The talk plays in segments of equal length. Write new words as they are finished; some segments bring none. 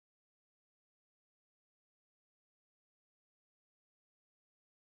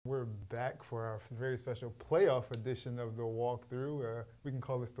We're back for our very special playoff edition of the walkthrough. We can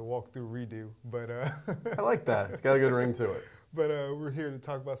call this the walkthrough redo, but I like that. It's got a good ring to it. But we're here to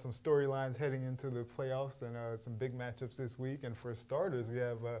talk about some storylines heading into the playoffs and some big matchups this week. And for starters, we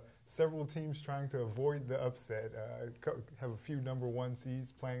have several teams trying to avoid the upset. Have a few number one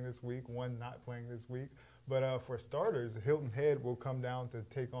seeds playing this week, one not playing this week. But for starters, Hilton Head will come down to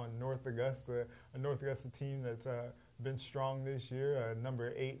take on North Augusta, a North Augusta team that's been strong this year,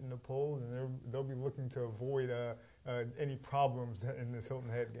 number 8 in the polls, and they'll be looking to avoid any problems in this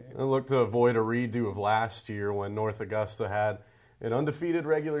Hilton Head game. And look to avoid a redo of last year when North Augusta had an undefeated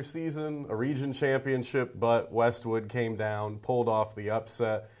regular season, a region championship, but Westwood came down, pulled off the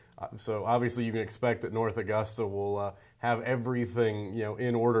upset. So obviously you can expect that North Augusta will have everything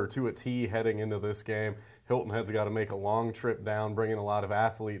in order to a T heading into this game. Hilton Head's got to make a long trip down, bringing a lot of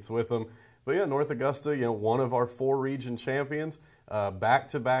athletes with them. But yeah, North Augusta, one of our 4 region champions,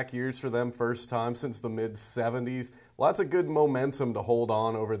 back-to-back years for them, first time since the mid-'70s. Lots of good momentum to hold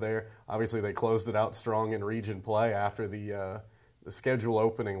on over there. Obviously, they closed it out strong in region play after the schedule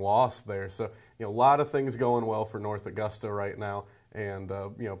opening loss there. So, a lot of things going well for North Augusta right now, and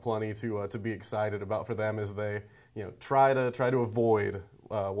plenty to be excited about for them as they try to avoid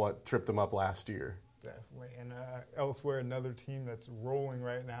what tripped them up last year. Definitely. And elsewhere, another team that's rolling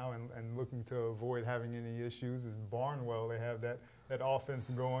right now and looking to avoid having any issues is Barnwell. They have that offense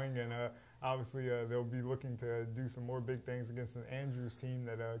going, and obviously they'll be looking to do some more big things against an Andrews team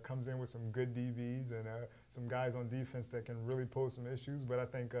that comes in with some good DBs and some guys on defense that can really pose some issues. But I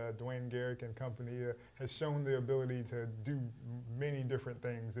think Dwayne Garrick and company has shown the ability to do many different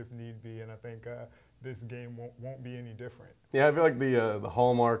things if need be, and I think this game won't be any different. Yeah, I feel like the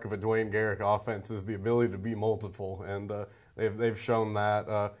hallmark of a Dwayne Garrick offense is the ability to be multiple, and they've shown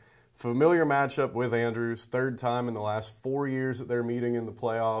that. Familiar matchup with Andrews, third time in the last 4 years that they're meeting in the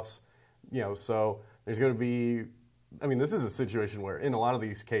playoffs. So there's going to be, this is a situation where in a lot of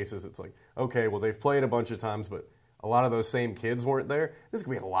these cases it's like, okay, well they've played a bunch of times, but a lot of those same kids weren't there. This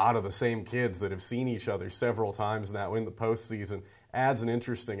could be a lot of the same kids that have seen each other several times now in the postseason. Adds an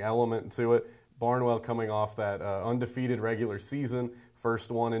interesting element to it. Barnwell coming off that undefeated regular season,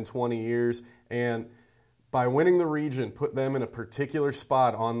 first one in 20 years, and by winning the region, put them in a particular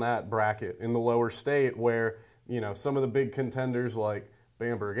spot on that bracket in the lower state where, some of the big contenders like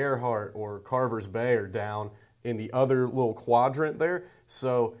Bamberg Earhart or Carver's Bay are down in the other little quadrant there.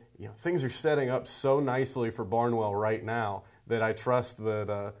 So, things are setting up so nicely for Barnwell right now that I trust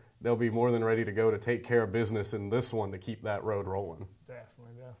that they'll be more than ready to go to take care of business in this one to keep that road rolling.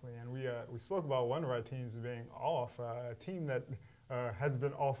 Definitely. And we spoke about one of our teams being off, a team that has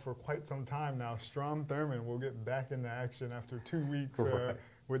been off for quite some time now. Strom Thurmond will get back into action after 2 weeks Right.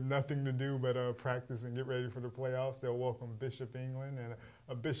 with nothing to do but practice and get ready for the playoffs. They'll welcome Bishop England, and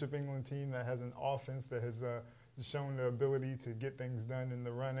a Bishop England team that has an offense that has shown the ability to get things done in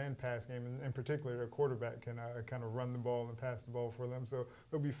the run and pass game. And in particular, their quarterback can kind of run the ball and pass the ball for them. So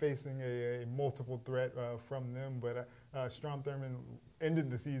they'll be facing a multiple threat from them. But Strom Thurmond ended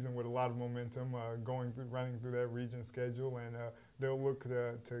the season with a lot of momentum, running through that region schedule, and they'll look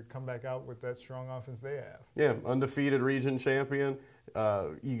to come back out with that strong offense they have. Yeah, undefeated region champion.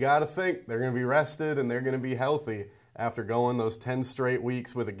 You got to think they're going to be rested and they're going to be healthy after going those 10 straight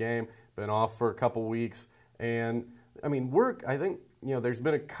weeks with a game, been off for a couple weeks. And, I think, there's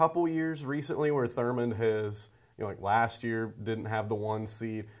been a couple years recently where Thurmond has, like last year didn't have the 1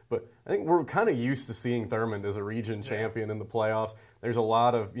 seed. But I think we're kind of used to seeing Thurmond as a region champion in the playoffs. There's a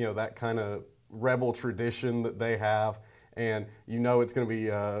lot of, that kind of rebel tradition that they have. And it's going to be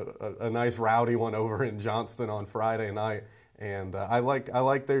a nice rowdy one over in Johnston on Friday night. And I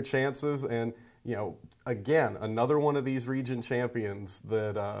like their chances. And, again, another one of these region champions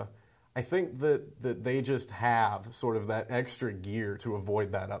that I think that they just have sort of that extra gear to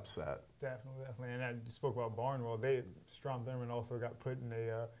avoid that upset. Definitely. And I spoke about Barnwell. Strom Thurmond also got put in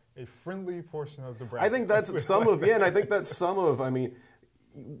a friendly portion of the bracket. I think that's some of, and I think that's some of,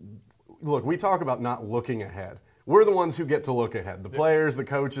 look, we talk about not looking ahead. We're the ones who get to look ahead. The players, the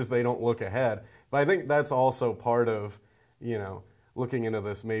coaches, they don't look ahead. But I think that's also part of, looking into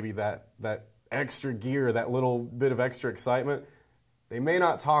this, maybe that extra gear, that little bit of extra excitement. They may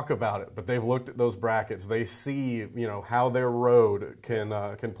not talk about it, but they've looked at those brackets. They see, how their road can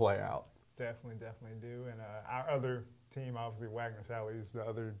play out. Definitely do. And our other team, obviously, Wagner Sally is the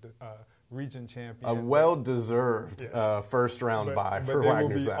other region champion. A well-deserved first-round bye for Wagner Sally. But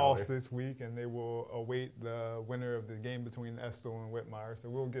they will be off this week, and they will await the winner of the game between Estill and Whitmire. So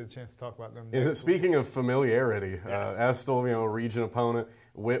we'll get a chance to talk about them next week. Speaking of familiarity, Estill, region opponent,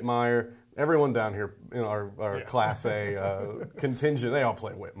 Whitmire, everyone down here in our Class A contingent, they all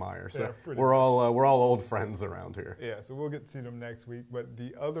play Whitmire. So Yeah, we're all old friends around here. Yeah, so we'll get to see them next week. But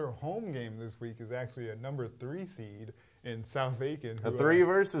the other home game this week is actually a number 3 seed in South Aiken. A 3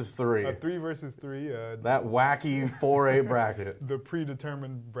 versus 3. A 3 versus 3. That wacky 4A bracket. The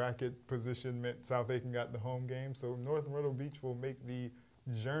predetermined bracket position meant South Aiken got the home game. So North Myrtle Beach will make the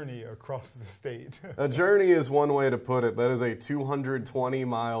journey across the state. A journey is one way to put it. That is a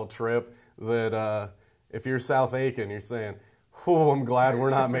 220-mile trip that if you're South Aiken, you're saying, oh, I'm glad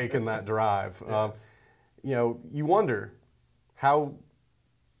we're not making that drive. Yes. You wonder how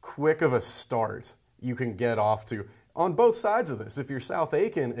quick of a start you can get off to on both sides of this. If you're South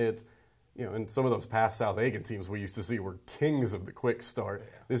Aiken, it's, and some of those past South Aiken teams we used to see were kings of the quick start.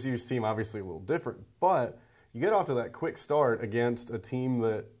 Yeah. This year's team obviously a little different, but you get off to that quick start against a team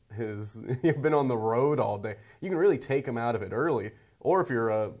that has been on the road all day. You can really take them out of it early. Or if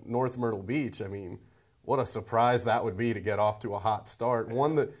you're North Myrtle Beach, I mean, what a surprise that would be to get off to a hot start.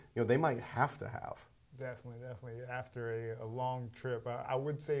 One that they might have to have. Definitely. After a long trip, I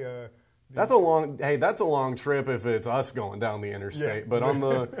would say that's a long trip if it's us going down the interstate. Yeah. But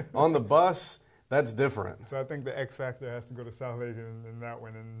on the bus, that's different. So I think the X factor has to go to South Aiken in that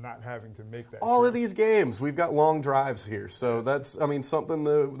one, and not having to make that. All trip. Of these games, we've got long drives here, so yes. That's something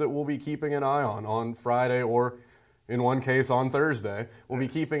that we'll be keeping an eye on Friday, or in one case on Thursday. We'll be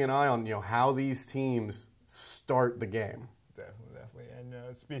keeping an eye on how these teams start the game. Definitely.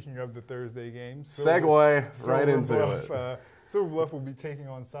 And speaking of the Thursday games, segue right into it. Silver Bluff will be taking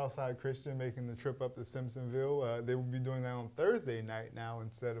on Southside Christian, making the trip up to Simpsonville. They will be doing that on Thursday night now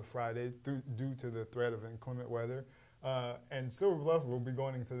instead of Friday due to the threat of inclement weather. And Silver Bluff will be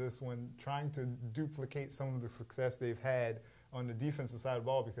going into this one trying to duplicate some of the success they've had on the defensive side of the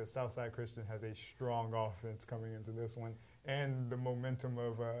ball, because Southside Christian has a strong offense coming into this one and the momentum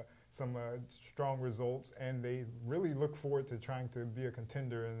of some strong results, and they really look forward to trying to be a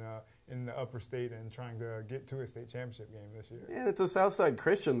contender in the upper state and trying to get to a state championship game this year. Yeah, it's a Southside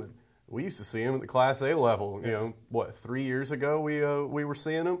Christian that we used to see him at the Class A level. Yeah. 3 years ago we were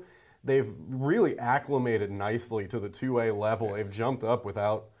seeing him. They've really acclimated nicely to the 2A level. Yes. They've jumped up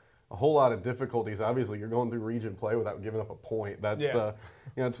without a whole lot of difficulties. Obviously, you're going through region play without giving up a point.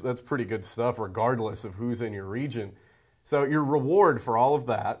 That's pretty good stuff, regardless of who's in your region. So your reward for all of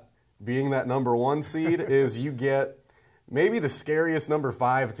that, being that number 1 seed, is you get maybe the scariest number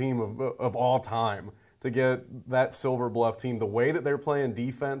 5 team of all time, to get that Silver Bluff team, the way that they're playing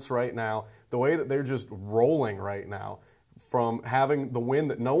defense right now, the way that they're just rolling right now, from having the win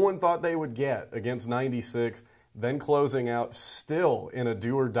that no one thought they would get against 96, then closing out still in a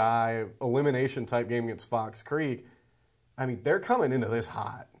do-or-die elimination type game against Fox Creek. I mean, they're coming into this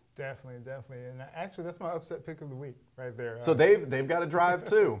hot. Definitely. And actually, that's my upset pick of the week right there. So they've got to drive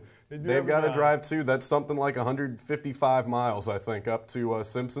too. They've got to drive too. That's something like 155 miles, I think, up to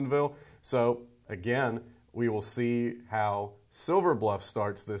Simpsonville. So again, we will see how Silver Bluff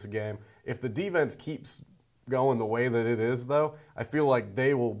starts this game. If the defense keeps going the way that it is, though, I feel like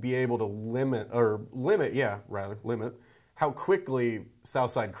they will be able to limit how quickly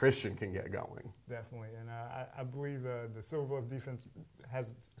Southside Christian can get going. Definitely, and I believe the Silver Bluff defense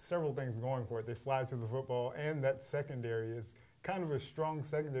has several things going for it. They fly to the football, and that secondary is kind of a strong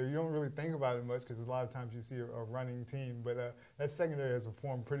secondary. You don't really think about it much because a lot of times you see a running team, but that secondary has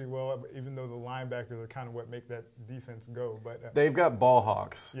performed pretty well, even though the linebackers are kind of what make that defense go. But they've got ball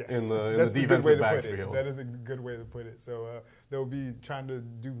hawks in the defensive backfield. That is a good way to put it. So they'll be trying to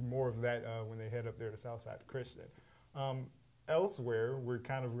do more of that when they head up there to Southside Christian. Elsewhere, we're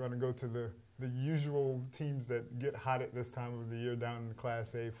kind of going to go to the usual teams that get hot at this time of the year down in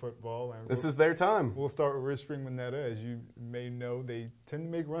Class A football. And this is their time. We'll start with Rich Spring Minetta. As you may know, they tend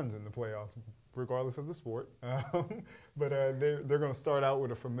to make runs in the playoffs, regardless of the sport. But they're going to start out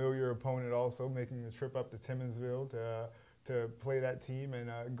with a familiar opponent also, making the trip up to Timmonsville to play that team.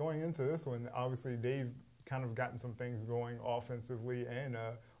 And going into this one, obviously they've kind of gotten some things going offensively and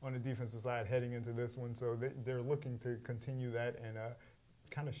on the defensive side heading into this one. So they're looking to continue that and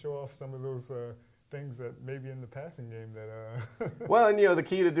kind of show off some of those things that maybe in the passing game that. Well, and the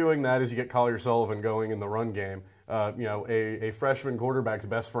key to doing that is you get Collier Sullivan going in the run game. A freshman quarterback's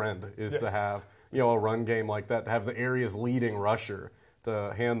best friend is to have a run game like that, to have the area's leading rusher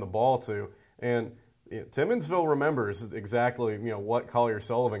to hand the ball to. And Timmonsville remembers exactly what Collier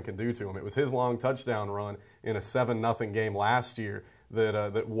Sullivan can do to him. It was his long touchdown run in a 7-0 game last year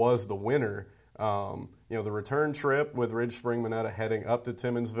that was the winner. The return trip with Ridge Spring Minetta heading up to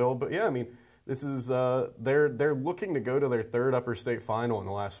Timmonsville. But this is they're looking to go to their 3rd upper state final in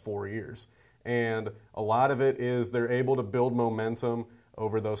the last 4 years, and a lot of it is they're able to build momentum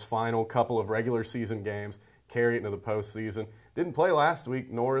over those final couple of regular season games, carry it into the postseason. Didn't play last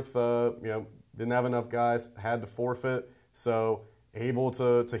week. North, didn't have enough guys, had to forfeit. So able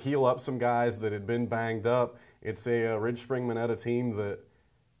to heal up some guys that had been banged up. It's a Ridge Spring Minetta team that,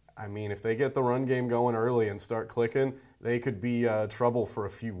 I mean, if they get the run game going early and start clicking, they could be trouble for a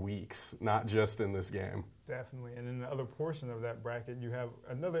few weeks, not just in this game. Definitely. And in the other portion of that bracket, you have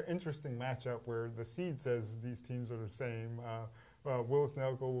another interesting matchup where the seed says these teams are the same.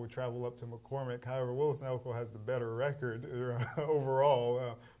 Willis-Elko will travel up to McCormick. However, Willis-Elko has the better record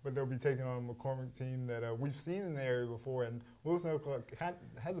overall, but they'll be taking on a McCormick team that we've seen in the area before. And Willis-Elko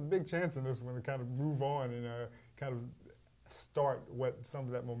has a big chance in this one to kind of move on and kind of start some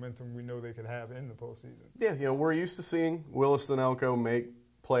of that momentum we know they could have in the postseason. Yeah, we're used to seeing Willis-Elko make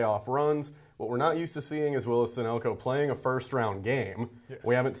playoff runs. What we're not used to seeing is Willis-Elko playing a first-round game. Yes.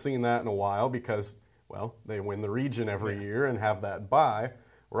 We haven't seen that in a while because, well, they win the region every year and have that bye.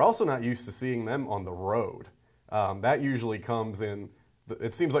 We're also not used to seeing them on the road. That usually comes in,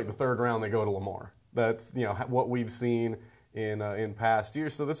 it seems like the third round they go to Lamar. That's what we've seen in past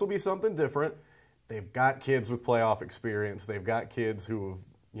years. So this will be something different. They've got kids with playoff experience. They've got kids who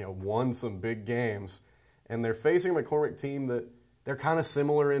have won some big games, and they're facing a McCormick team that they're kind of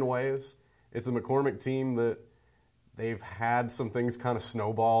similar in ways. It's a McCormick team that they've had some things kind of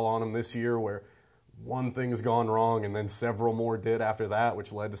snowball on them this year where one thing's gone wrong and then several more did after that,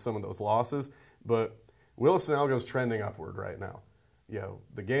 which led to some of those losses. But Willis-Elko's trending upward right now.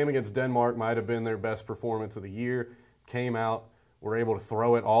 The game against Denmark might have been their best performance of the year. Came out, were able to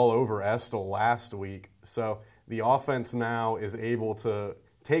throw it all over Estill last week. So the offense now is able to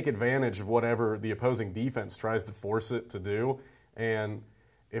take advantage of whatever the opposing defense tries to force it to do. And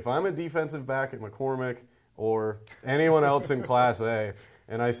if I'm a defensive back at McCormick or anyone else in Class A,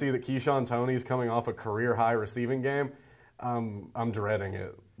 and I see that Keyshawn Toney's coming off a career-high receiving game, I'm dreading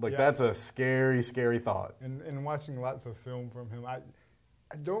it. That's a scary, scary thought. And watching lots of film from him, I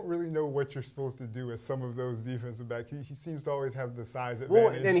don't really know what you're supposed to do as some of those defensive backs. He seems to always have the size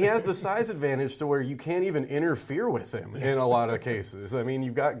advantage. Well, and he has the size advantage to where you can't even interfere with him in a lot of cases. I mean,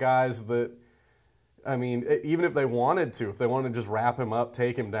 you've got guys that, even if they wanted to, if they wanted to just wrap him up,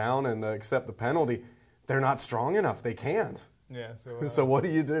 take him down, and accept the penalty, they're not strong enough. They can't. Yeah. So what do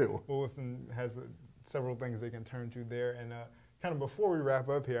you do? Wilson has several things they can turn to there. And kind of before we wrap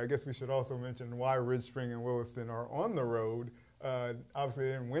up here, I guess we should also mention why Ridge Spring and Williston are on the road. Obviously,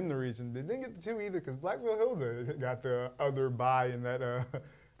 they didn't win the region. They didn't get the two either because Blackville Hilda got the other bye in that.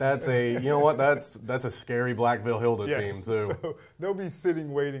 That's that's a scary Blackville Hilda team too. So they'll be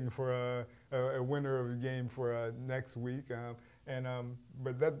sitting waiting for a winner of a game for next week.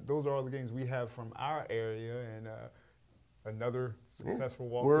 But those are all the games we have from our area and. Another successful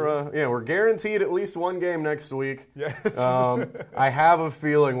walk. We're guaranteed at least one game next week. Yes. I have a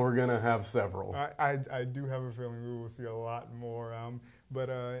feeling we're gonna have several. I do have a feeling we will see a lot more. But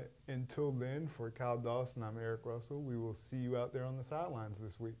until then, for Kyle Dawson, I'm Eric Russell. We will see you out there on the sidelines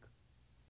this week.